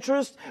else's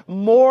interest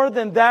more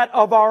than that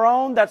of our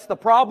own. That's the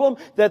problem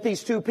that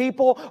these two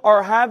people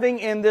are having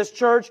in this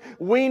church.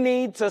 We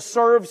need to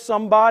serve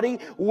somebody.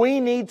 We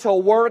need to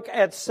work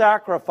at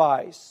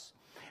sacrifice.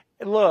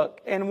 Look,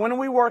 and when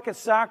we work at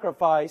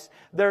sacrifice,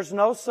 there's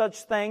no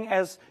such thing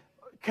as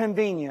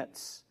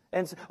convenience.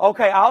 And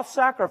okay, I'll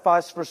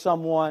sacrifice for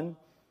someone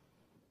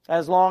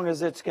as long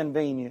as it's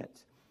convenient.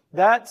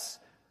 That's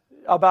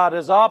about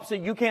as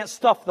opposite. You can't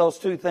stuff those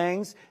two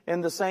things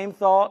in the same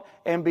thought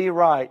and be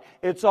right.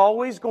 It's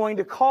always going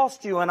to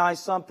cost you and I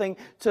something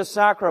to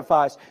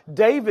sacrifice.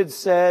 David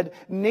said,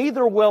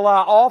 "Neither will I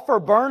offer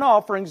burnt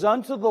offerings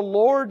unto the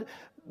Lord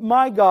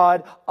my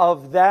God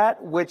of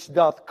that which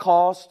doth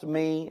cost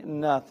me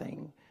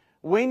nothing."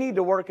 We need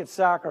to work at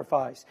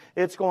sacrifice.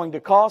 It's going to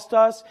cost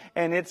us,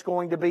 and it's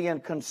going to be in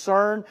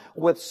concern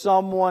with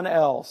someone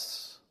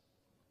else.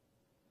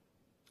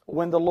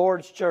 When the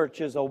Lord's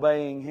church is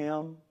obeying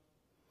Him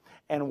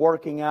and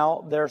working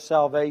out their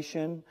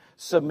salvation,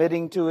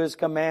 submitting to His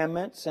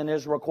commandments and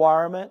His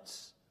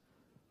requirements,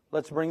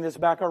 let's bring this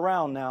back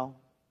around now.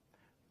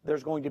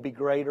 There's going to be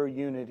greater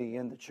unity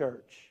in the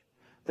church.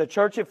 The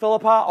church at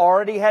Philippi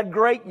already had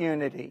great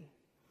unity.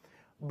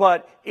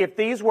 But if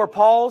these were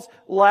Paul's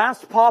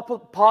last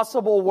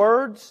possible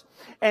words,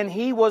 and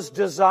he was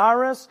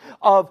desirous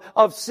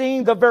of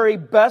seeing the very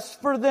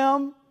best for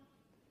them,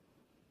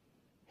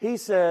 he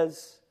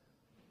says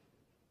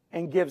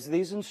and gives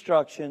these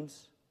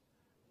instructions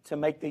to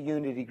make the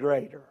unity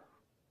greater.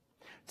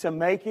 To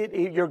make it,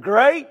 you're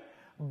great,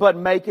 but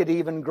make it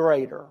even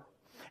greater.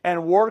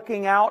 And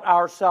working out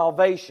our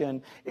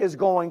salvation is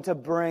going to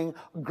bring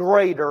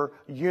greater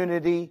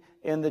unity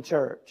in the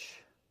church.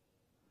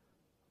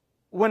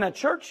 When a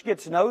church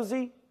gets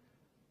nosy,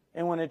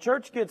 and when a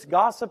church gets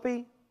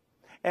gossipy,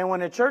 and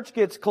when a church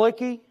gets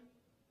cliquey,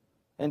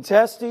 and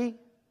testy,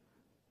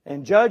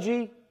 and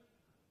judgy,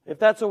 if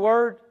that's a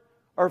word,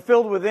 or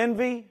filled with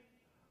envy,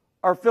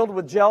 or filled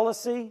with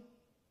jealousy,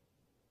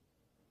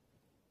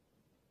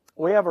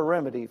 we have a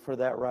remedy for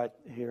that right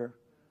here.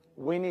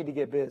 We need to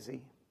get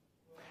busy.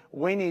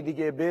 We need to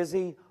get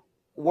busy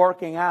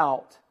working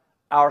out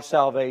our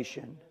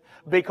salvation.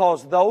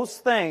 Because those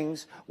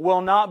things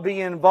will not be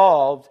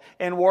involved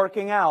in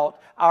working out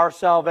our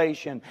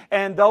salvation.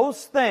 And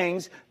those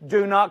things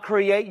do not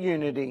create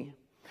unity.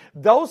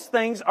 Those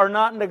things are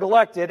not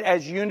neglected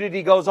as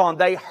unity goes on.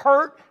 They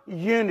hurt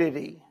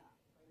unity.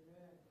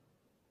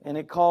 And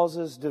it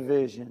causes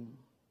division.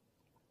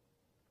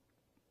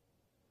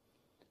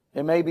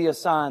 It may be a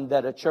sign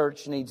that a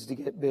church needs to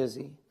get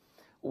busy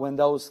when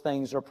those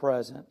things are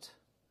present.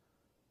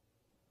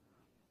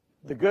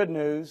 The good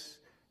news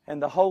and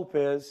the hope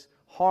is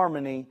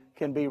harmony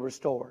can be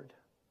restored.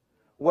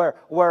 Where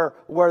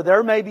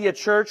there may be a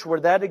church where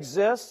that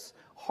exists,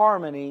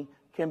 harmony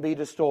can be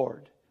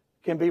restored.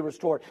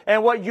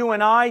 And what you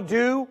and I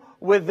do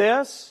with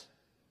this,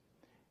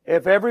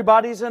 if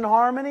everybody's in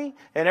harmony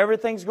and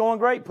everything's going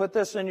great, put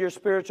this in your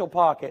spiritual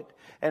pocket.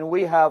 And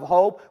we have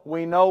hope.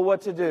 We know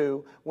what to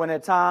do when a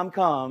time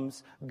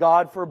comes,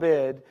 God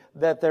forbid,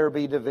 that there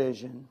be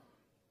division.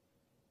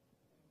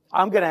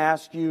 I'm going to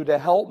ask you to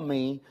help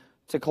me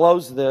to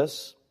close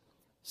this,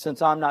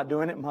 since I'm not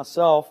doing it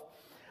myself.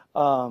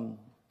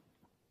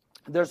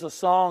 There's a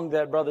song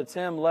that Brother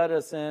Tim led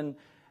us in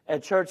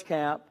at church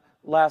camp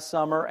last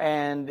summer,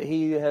 and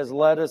he has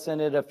led us in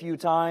it a few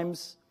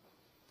times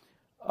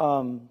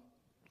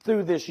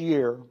through this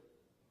year.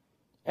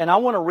 And I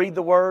want to read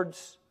the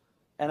words,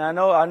 and I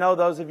know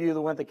those of you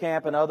that went to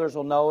camp and others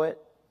will know it.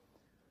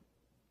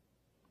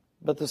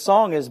 But the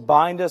song is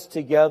 "Bind Us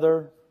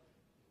Together,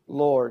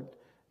 Lord."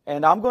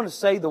 And I'm going to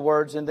say the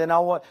words, and then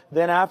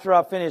after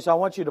I finish, I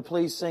want you to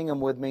please sing them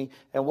with me,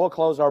 and we'll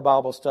close our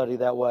Bible study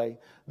that way.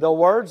 The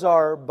words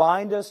are,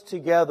 "Bind us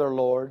together,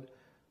 Lord.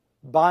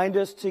 Bind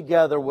us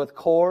together with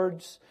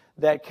cords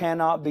that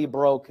cannot be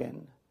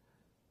broken.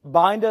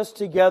 Bind us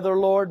together,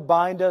 Lord.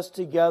 Bind us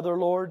together,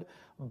 Lord.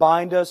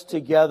 Bind us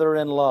together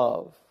in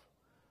love.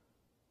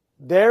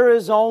 There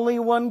is only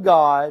one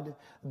God.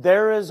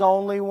 There is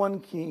only one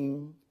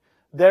King.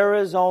 There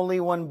is only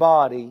one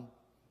body.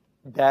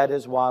 That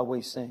is why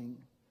we sing."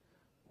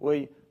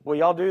 Will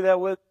y'all do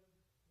that with?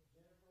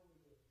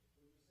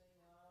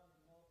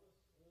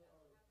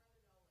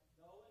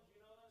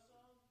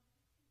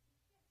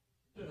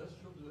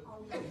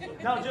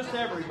 No, just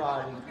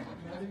everybody.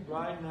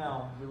 Right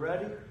now. You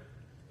ready?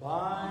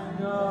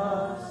 Bind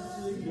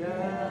us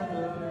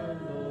together,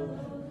 Lord.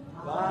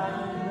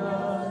 Bind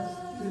us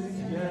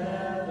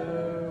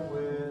together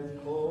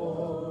with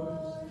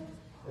cords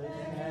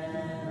that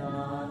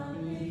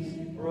cannot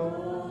be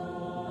broken.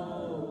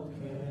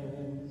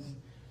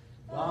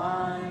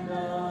 Bind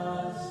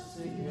us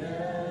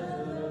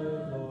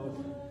together,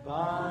 Lord.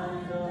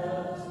 Bind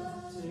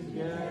us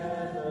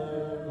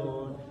together,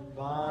 Lord.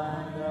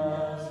 Bind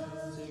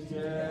us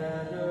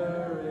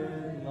together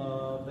in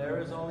love. There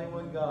is only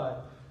one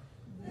God.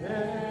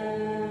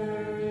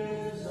 There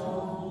is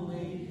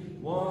only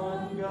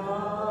one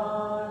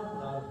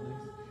God.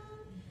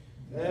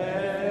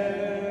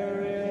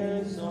 There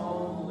is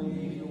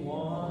only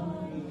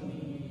one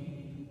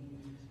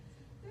King.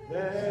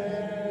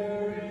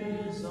 There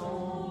is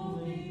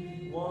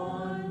only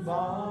one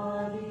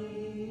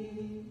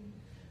body.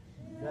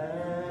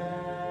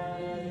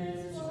 That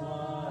is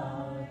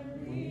why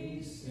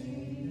we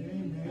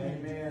sing.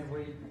 Amen.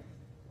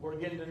 We're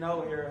getting to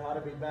know here how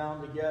to be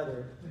bound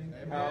together.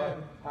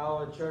 How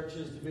a church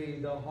is to be,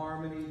 the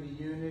harmony,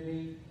 the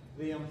unity,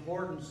 the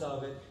importance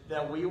of it,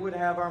 that we would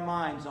have our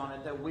minds on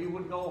it, that we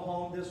would go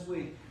home this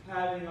week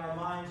having our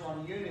minds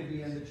on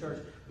unity in the church.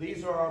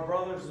 These are our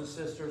brothers and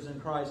sisters in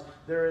Christ.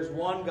 There is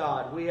one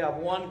God. We have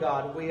one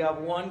God. We have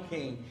one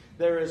King.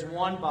 There is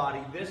one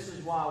body. This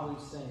is why we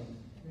sing.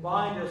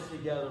 Bind us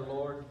together,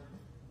 Lord.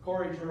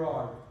 Corey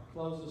Gerard,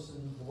 close us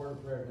in the word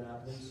of prayer now,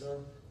 please, sir.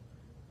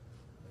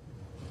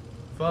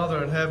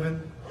 Father in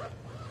heaven,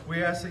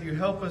 we ask that you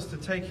help us to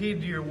take heed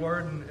to your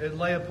word and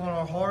lay upon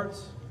our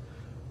hearts.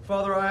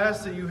 Father, I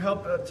ask that you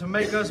help to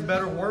make us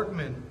better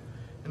workmen.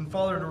 And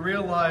Father, to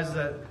realize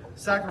that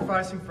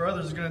sacrificing for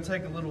others is going to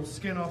take a little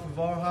skin off of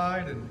our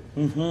hide. And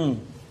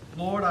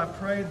Lord, I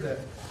pray that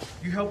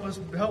you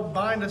help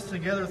bind us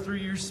together through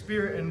your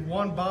Spirit in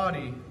one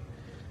body.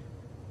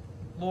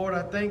 Lord,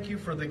 I thank you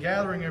for the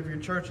gathering of your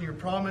church and your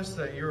promise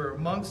that you're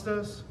amongst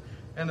us,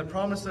 and the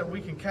promise that we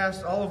can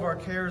cast all of our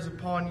cares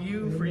upon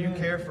you. Amen. For you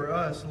care for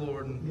us,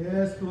 Lord.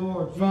 Yes,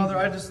 Lord. Father,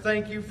 I just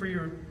thank you for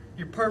your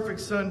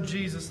perfect Son,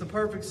 Jesus, the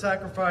perfect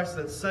sacrifice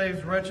that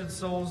saves wretched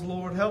souls,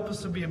 Lord. Help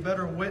us to be a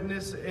better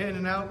witness in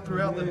and out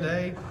throughout the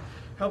day.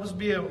 Help us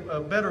be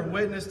a better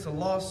witness to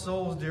lost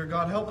souls, dear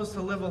God. Help us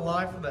to live a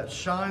life that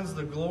shines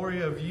the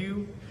glory of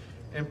you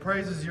and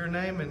praises your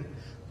name. And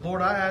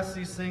Lord, I ask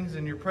these things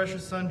in your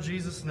precious Son,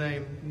 Jesus'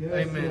 name. Yes,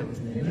 amen.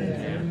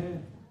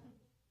 Amen.